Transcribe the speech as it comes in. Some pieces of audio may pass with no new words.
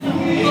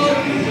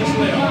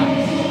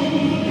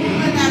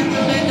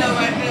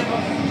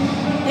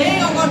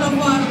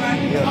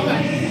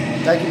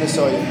Thank you, Ms.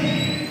 Sawyer. All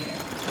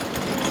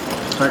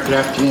right, good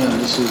afternoon.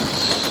 This is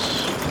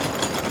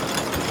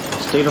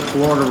State of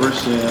Florida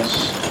versus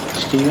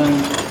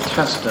Stephen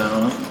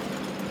Testa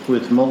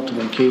with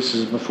multiple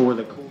cases before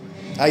the court.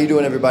 How you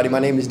doing, everybody? My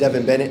name is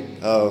Devin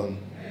Bennett. I'm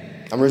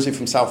originally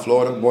from South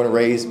Florida, born and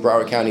raised,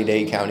 Broward County,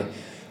 Dade County.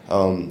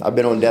 I've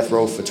been on death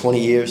row for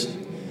 20 years.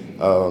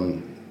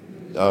 Like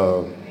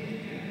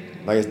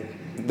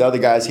the other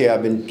guys here,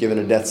 I've been given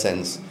a death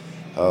sentence.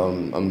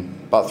 I'm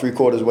about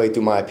 3/4 way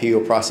through my appeal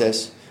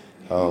process.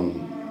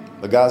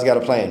 But God's got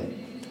a plan.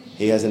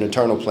 He has an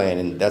eternal plan,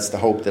 and that's the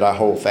hope that I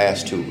hold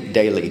fast to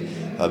daily,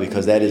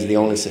 because that is the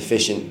only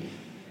sufficient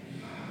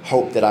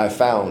hope that I've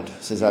found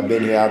since I've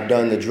been here. I've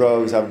done the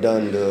drugs, I've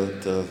done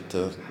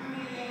the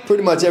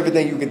pretty much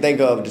everything you can think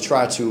of to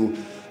try to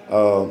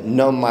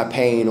numb my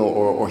pain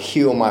or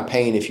heal my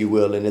pain, if you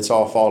will, and it's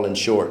all fallen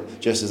short,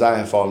 just as I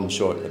have fallen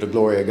short of the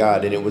glory of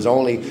God. And it was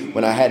only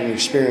when I had an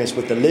experience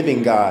with the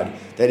living God,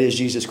 that is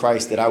Jesus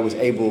Christ, that I was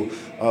able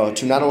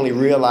to not only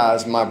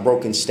realize my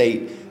broken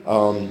state,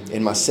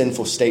 in my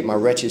sinful state, my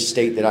wretched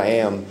state that I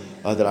am,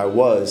 that I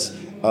was,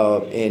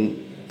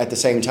 and at the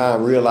same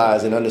time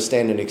realize and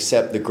understand and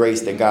accept the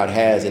grace that God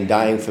has in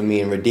dying for me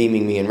and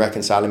redeeming me and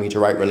reconciling me to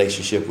right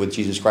relationship with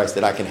Jesus Christ,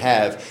 that I can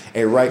have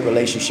a right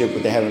relationship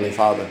with the Heavenly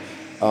Father.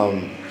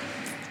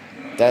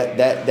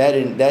 That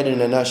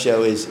in a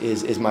nutshell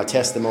is my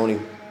testimony.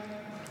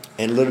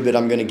 And a little bit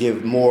I'm going to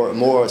give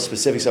more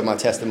specifics of my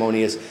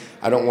testimony. Is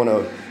I don't want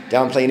to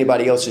downplay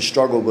anybody else's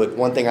struggle, but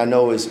one thing I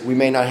know is we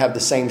may not have the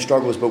same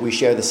struggles, but we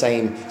share the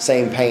same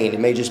pain. It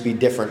may just be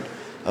different,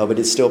 but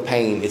it's still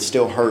pain, it's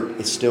still hurt,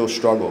 it's still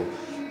struggle.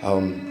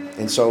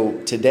 And so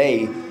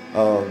today,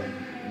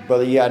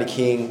 Brother Yada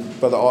King,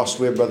 Brother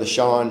Oswald, Brother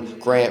Sean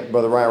Grant,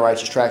 Brother Ryan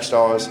Righteous, Track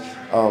Stars,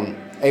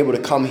 able to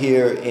come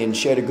here and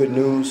share the good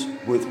news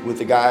with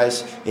the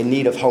guys in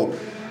need of hope,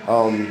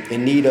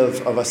 in need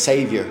of a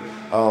Savior.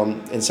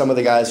 And some of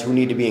the guys who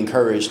need to be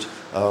encouraged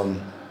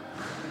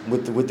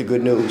with the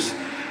good news.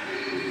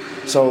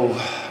 So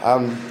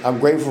I'm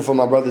grateful for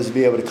my brothers to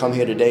be able to come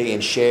here today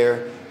and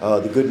share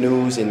the good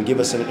news and give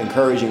us an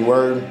encouraging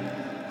word.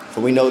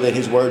 For we know that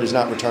his word does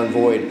not return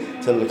void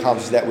till it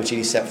accomplishes that which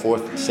he set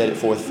it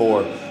forth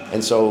for.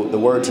 And so the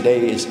word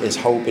today is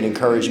hope and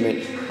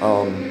encouragement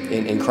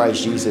in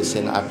Christ Jesus.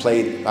 And I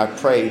pray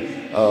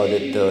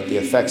that the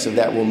effects of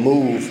that will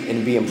move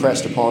and be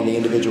impressed upon the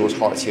individuals'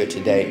 hearts here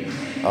today.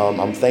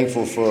 I'm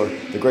thankful for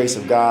the grace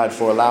of God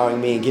for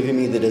allowing me and giving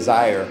me the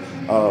desire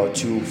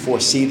to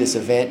foresee this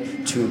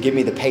event, to give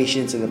me the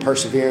patience and the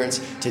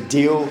perseverance to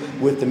deal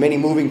with the many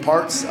moving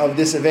parts of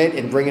this event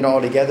and bring it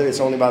all together.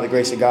 It's only by the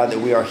grace of God that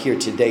we are here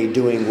today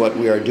doing what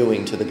we are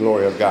doing to the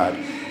glory of God.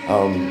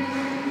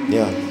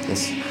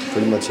 That's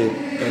pretty much it.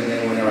 And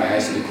then whenever I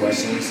ask you the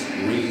questions,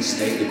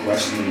 restate the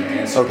question and your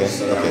answer. Okay.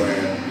 So that way,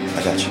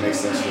 I got you. It makes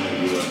sense for me to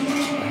do it.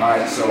 All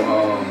right. So,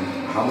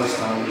 how much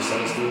time were you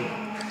sentenced to?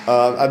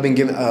 I've been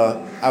given.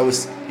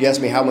 You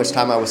asked me how much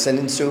time I was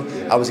sentenced to.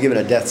 I was given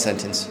a death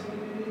sentence.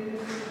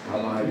 How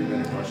long have you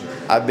been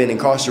incarcerated? I've been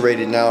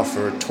incarcerated now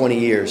for 20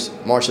 years.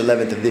 March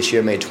 11th of this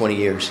year made 20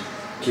 years.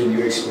 Can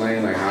you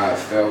explain how it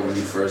felt when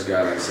you first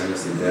got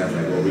sentenced to death?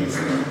 What were you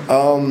feeling?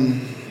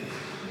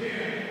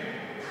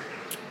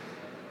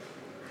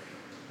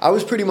 I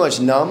was pretty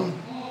much numb,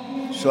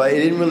 so it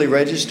didn't really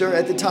register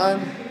at the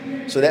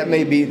time. So that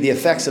may be the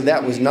effects of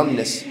that was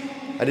numbness.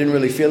 I didn't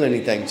really feel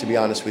anything, to be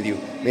honest with you.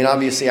 I mean,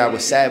 obviously I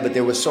was sad, but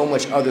there was so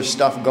much other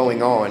stuff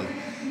going on.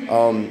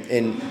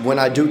 And when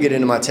I do get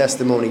into my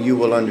testimony, you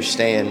will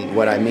understand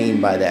what I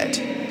mean by that.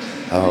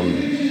 When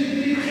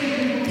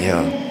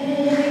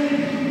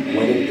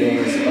did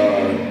things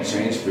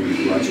change for you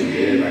throughout your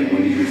day? Like,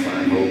 when did you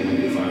find hope? When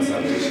did you find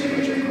salvation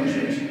throughout your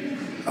incarceration?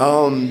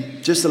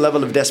 Just a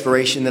level of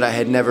desperation that I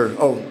had never.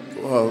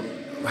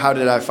 How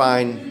did I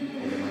find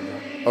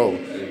hope?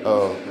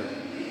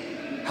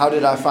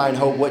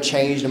 What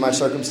changed in my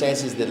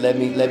circumstances that led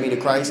me to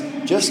Christ?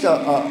 Just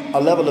a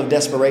level of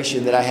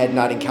desperation that I had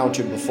not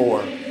encountered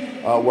before,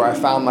 where I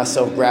found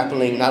myself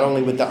grappling not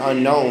only with the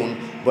unknown,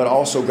 but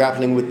also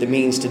grappling with the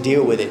means to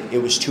deal with it.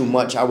 It was too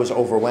much. I was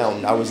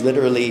overwhelmed. I was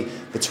literally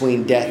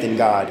between death and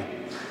God.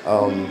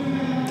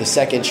 The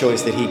second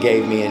choice that he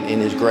gave me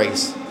in his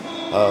grace.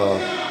 The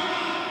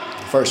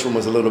first one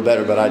was a little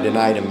better, but I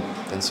denied him.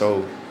 And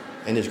so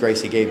in his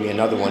grace, he gave me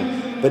another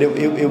one. But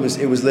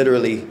it was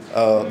literally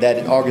that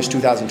in August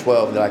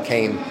 2012 that I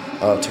came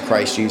to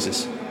Christ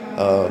Jesus,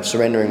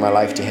 surrendering my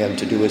life to him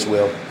to do his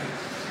will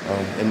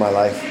in my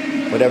life,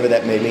 whatever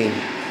that may mean.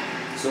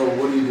 So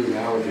what do you do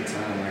now with your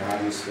time? Like, how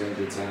do you spend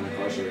your time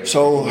incarcerated?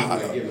 So,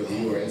 give a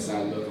viewer an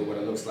inside look at what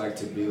it looks like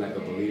to be like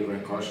a believer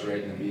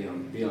incarcerated and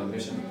be on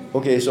mission.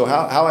 Okay, so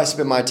how I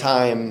spend my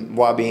time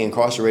while being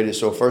incarcerated.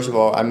 So first of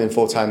all, I'm in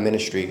full-time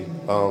ministry.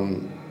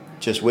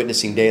 just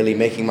witnessing daily,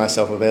 making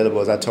myself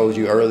available. As I told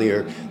you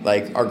earlier,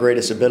 like our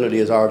greatest ability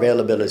is our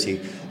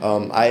availability.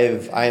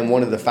 I am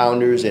one of the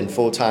founders and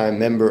full-time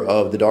member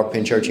of the Dog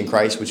Pen Church in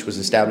Christ, which was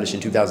established in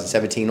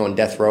 2017 on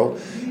death row.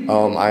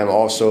 I am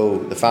also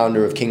the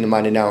founder of Kingdom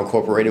Minded Now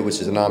Incorporated,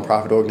 which is a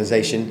nonprofit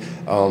organization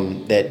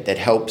that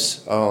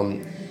helps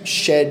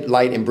shed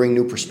light and bring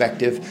new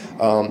perspective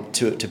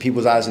to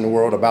people's eyes in the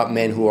world about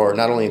men who are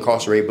not only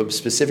incarcerated, but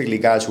specifically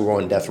guys who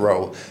are on death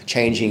row,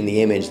 changing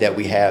the image that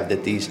we have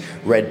that these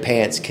red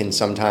pants can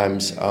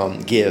sometimes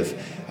give.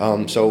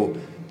 So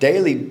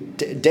day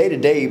to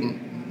day,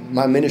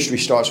 my ministry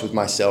starts with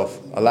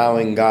myself,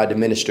 allowing God to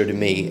minister to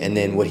me, and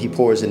then what he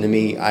pours into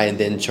me, I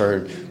then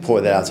pour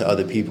that out to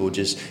other people.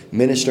 Just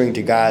ministering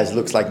to guys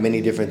looks like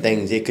many different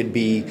things. It could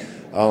be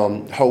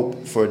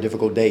hope for a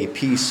difficult day,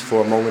 peace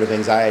for a moment of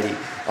anxiety.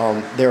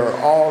 There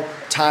are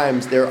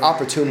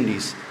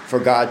opportunities for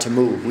God to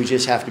move. We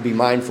just have to be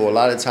mindful. A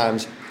lot of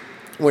times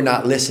we're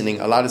not listening.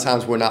 A lot of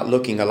times we're not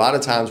looking. A lot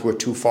of times we're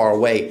too far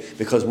away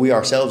because we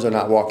ourselves are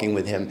not walking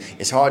with him.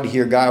 It's hard to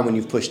hear God when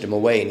you've pushed him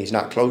away and he's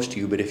not close to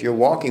you. But if you're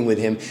walking with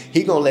him,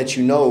 he's going to let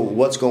you know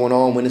what's going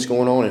on, when it's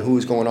going on, and who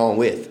it's going on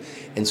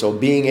with. And so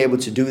being able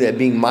to do that,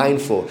 being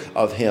mindful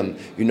of him,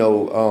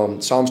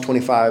 Psalms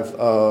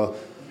 25,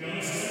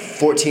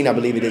 14, I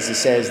believe it is, it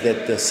says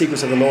that the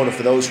secrets of the Lord are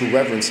for those who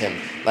reverence him.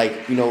 Like,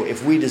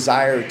 if we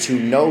desire to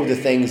know the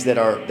things that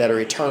are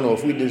eternal,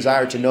 if we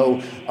desire to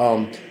know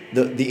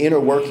the inner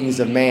workings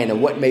of man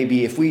and what may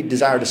be, if we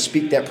desire to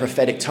speak that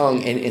prophetic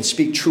tongue and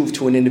speak truth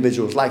to an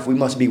individual's life, we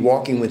must be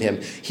walking with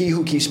him. He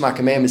who keeps my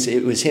commandments,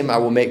 it was him I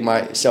will make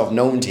myself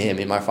known to him,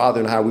 and my Father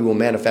and I, we will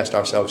manifest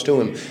ourselves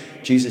to him.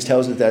 Jesus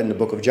tells us that in the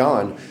book of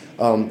John.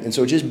 And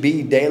so just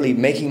be daily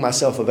making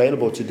myself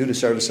available to do the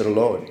service of the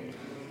Lord.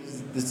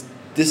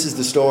 This is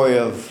the story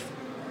of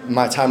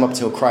my time up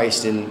till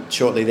Christ and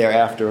shortly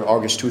thereafter,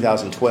 August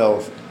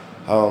 2012,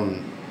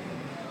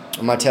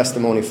 my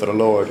testimony for the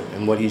Lord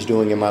and what he's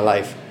doing in my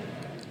life.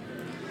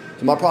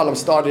 So my problem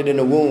started in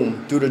the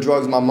womb through the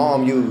drugs my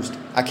mom used.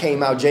 I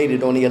came out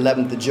jaded on the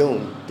 11th of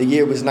June. The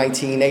year was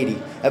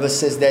 1980. Ever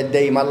since that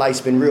day, my life's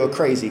been real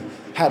crazy.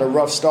 Had a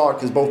rough start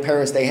because both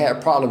parents, they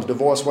had problems.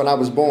 Divorced when I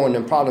was born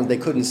and problems, they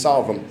couldn't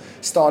solve them.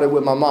 Started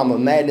with my mama,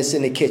 madness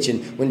in the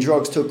kitchen. When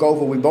drugs took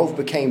over, we both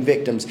became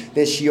victims.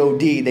 Then she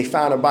OD'd. They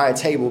found her by a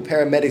table.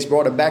 Paramedics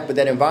brought her back, but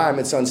that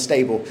environment's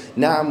unstable.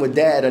 Now I'm with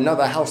dad,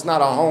 another house,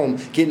 not a home.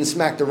 Getting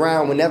smacked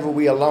around whenever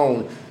we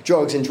alone.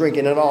 Drugs and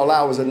drinking at all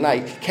hours of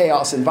night.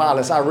 Chaos and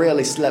violence, I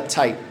rarely slept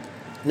tight.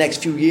 Next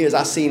few years,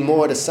 I seen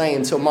more of the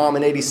same till mom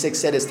in 86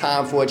 said it's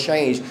time for a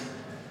change.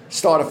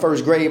 Started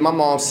first grade, my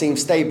mom seemed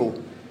stable.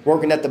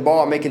 Working at the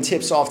bar, making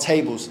tips off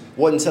tables.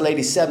 Wasn't until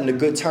 87 the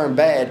good turned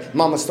bad.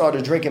 Mama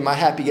started drinking, my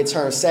happy it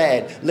turned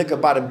sad. Liquor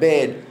by the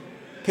bed,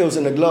 pills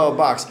in the glove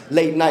box.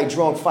 Late night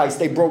drunk fights,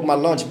 they broke my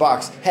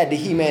lunchbox. Had the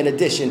He-Man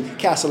edition,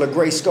 Castle of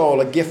Grayskull.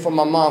 A gift from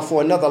my mom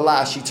for another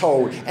lie she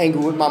told.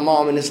 Angry with my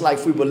mom in this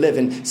life we were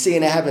living.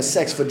 Seeing her having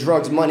sex for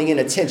drugs, money, and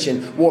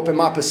attention. Warping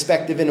my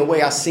perspective in the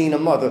way I seen a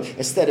mother.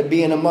 Instead of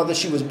being a mother,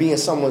 she was being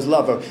someone's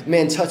lover.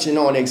 Men touching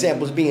on,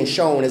 examples being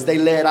shown. As they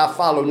led, I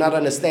followed, not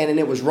understanding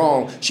it was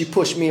wrong. She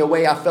pushed me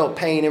away, I felt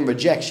pain and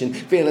rejection.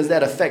 Feelings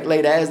that affect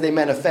later as they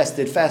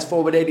manifested. Fast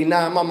forward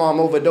 89, my mom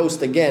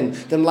overdosed again.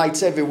 Them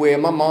lights everywhere,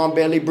 my mom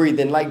barely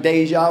breathing, like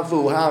deja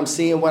vu, how I'm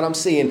seeing what I'm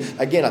seeing.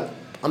 Again,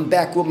 I'm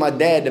back with my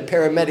dad, the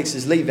paramedics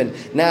is leaving.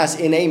 Now it's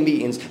NA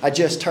meetings, I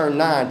just turned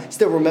 9.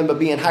 Still remember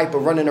being hyper,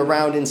 running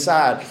around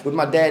inside. With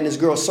my dad and his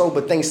girl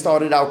sober, things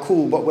started out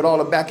cool. But with all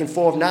the back and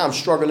forth, now I'm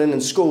struggling in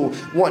school.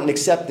 Wanting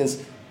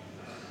acceptance,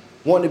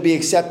 wanting to be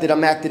accepted,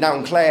 I'm acting out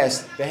in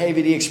class.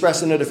 Behavior, the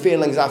expressing of the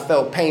feelings I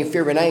felt. Pain,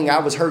 fear, and anger, I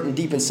was hurting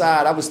deep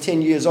inside. I was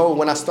 10 years old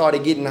when I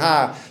started getting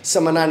high.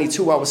 Summer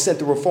 92, I was sent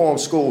to reform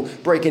school.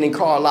 Breaking in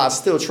car lots,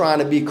 still trying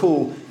to be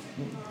cool.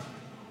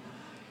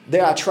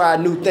 There I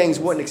tried new things,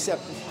 wasn't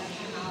accepted.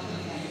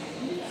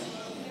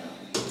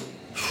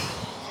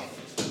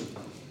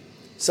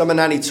 Summer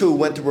 92,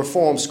 went to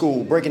reform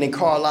school, breaking in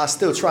car lots,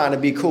 still trying to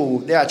be cool.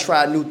 There I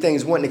tried new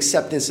things, wasn't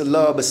acceptance of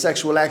love, but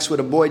sexual acts with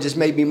a boy just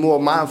made me more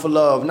mindful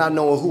of. Not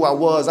knowing who I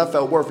was, I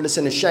felt worthless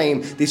and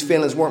ashamed. These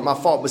feelings weren't my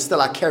fault, but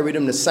still I carried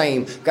them the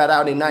same. Got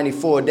out in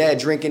 94, dad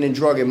drinking and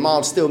drugging,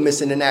 mom still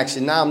missing in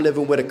action. Now I'm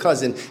living with a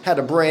cousin, had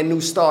a brand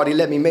new start, he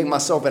let me make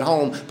myself at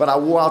home, but I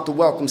wore out the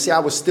welcome. See, I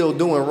was still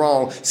doing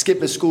wrong,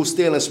 skipping school,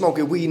 stealing,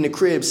 smoking weed in the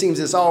crib. Seems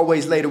it's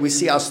always later we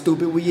see how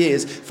stupid we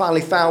is.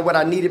 Finally found what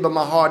I needed, but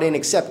my heart ain't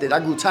accepted. I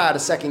grew tired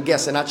of second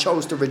guessing, I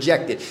chose to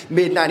reject it.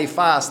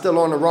 Mid-95, still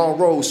on the wrong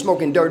road,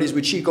 smoking dirties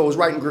with Chicos,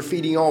 writing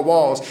graffiti on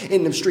walls.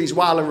 In them streets,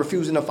 wilding,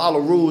 refusing to follow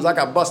rules. I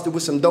got busted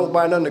with some dope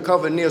by an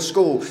undercover near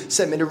school.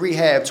 Sent me to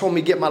rehab, told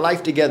me get my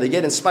life together.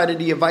 Yet in spite of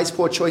the advice,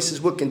 poor choices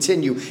would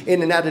continue.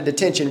 In and out of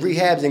detention,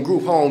 rehabs and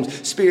group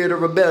homes. Spirit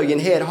of rebellion,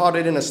 head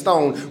harder than a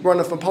stone.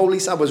 Running from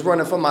police, I was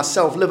running from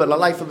myself. Living a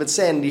life of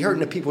insanity,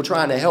 hurting the people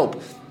trying to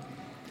help.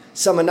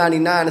 Summer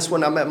 99 is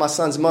when I met my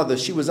son's mother.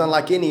 She was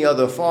unlike any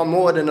other, far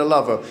more than a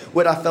lover.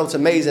 What I felt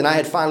amazing, I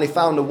had finally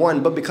found the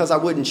one, but because I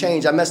wouldn't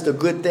change, I messed a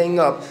good thing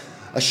up.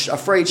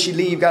 Afraid she'd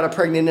leave, got her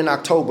pregnant in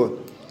October.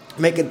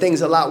 making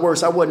things a lot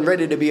worse. I wasn't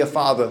ready to be a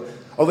father.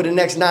 Over the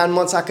next 9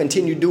 months, I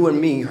continued doing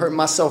me, hurt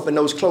myself and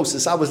those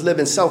closest. I was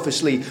living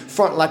selfishly,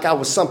 front like I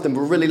was something,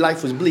 but really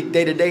life was bleak.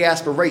 Day-to-day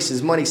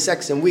aspirations, money,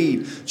 sex, and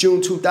weed.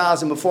 June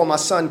 2000, before my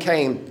son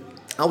came,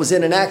 I was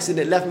in an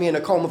accident, left me in a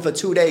coma for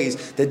 2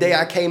 days. The day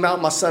I came out,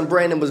 my son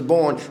Brandon was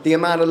born. The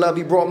amount of love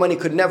he brought, money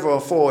could never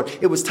afford.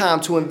 It was time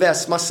to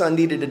invest. My son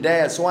needed a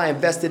dad, so I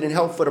invested in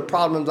help for the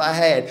problems I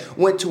had.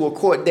 Went to a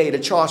court date, a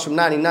charge from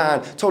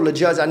 99. Told the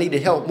judge I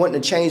needed help,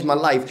 wanting to change my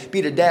life.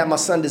 Be the dad my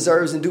son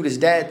deserves and do this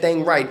dad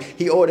thing right.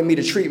 He ordered me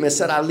the treatment,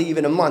 said I'd leave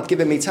in a month,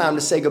 giving me time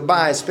to say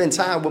goodbye and spend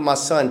time with my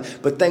son.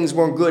 But things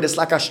weren't good. It's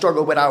like I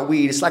struggled without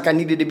weed. It's like I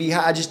needed to be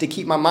high just to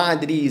keep my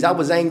mind at ease. I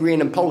was angry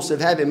and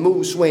impulsive, having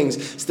mood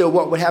swings. Still,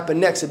 what would happen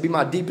next would be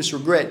my deepest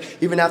regret.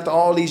 Even after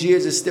all these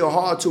years, it's still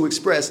hard to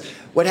express.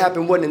 What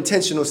happened wasn't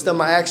intentional. Still,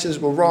 my actions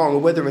were wrong.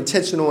 And whether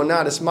intentional or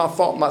not, it's my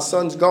fault. My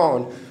son's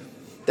gone.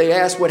 They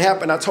asked what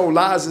happened. I told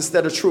lies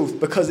instead of truth.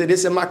 Because it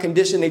isn't my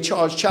condition, they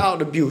charged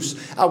child abuse.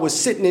 I was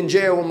sitting in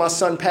jail when my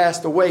son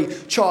passed away.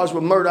 Charged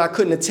with murder. I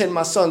couldn't attend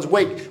my son's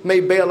wake.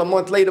 Made bail a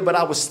month later, but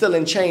I was still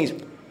in chains.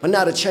 But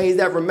now the chains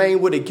that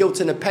remain with the guilt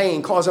and the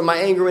pain, causing my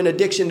anger and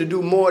addiction to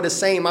do more of the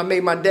same. I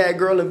made my dad,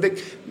 girl,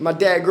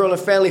 and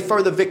family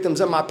further victims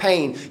of my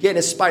pain. Yet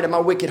in spite of my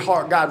wicked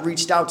heart, God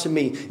reached out to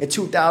me. In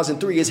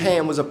 2003, his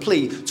hand was a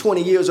plea.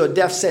 20 years or a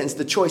death sentence,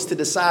 the choice to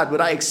decide.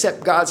 Would I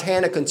accept God's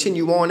hand or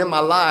continue on in my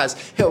lies?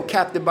 Held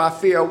captive by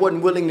fear, I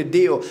wasn't willing to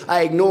deal.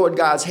 I ignored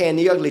God's hand,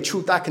 the ugly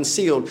truth I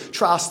concealed.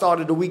 Trial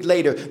started a week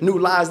later. New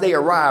lies, they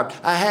arrived.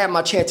 I had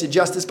my chance at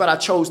justice, but I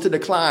chose to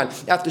decline.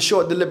 After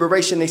short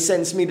deliberation, they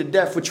sentenced me to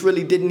death, which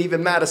really didn't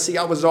even matter. See,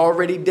 I was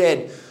already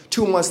dead.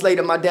 2 months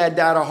later, my dad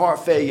died of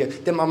heart failure.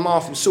 Then my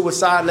mom from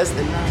suicide less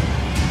than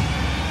 9.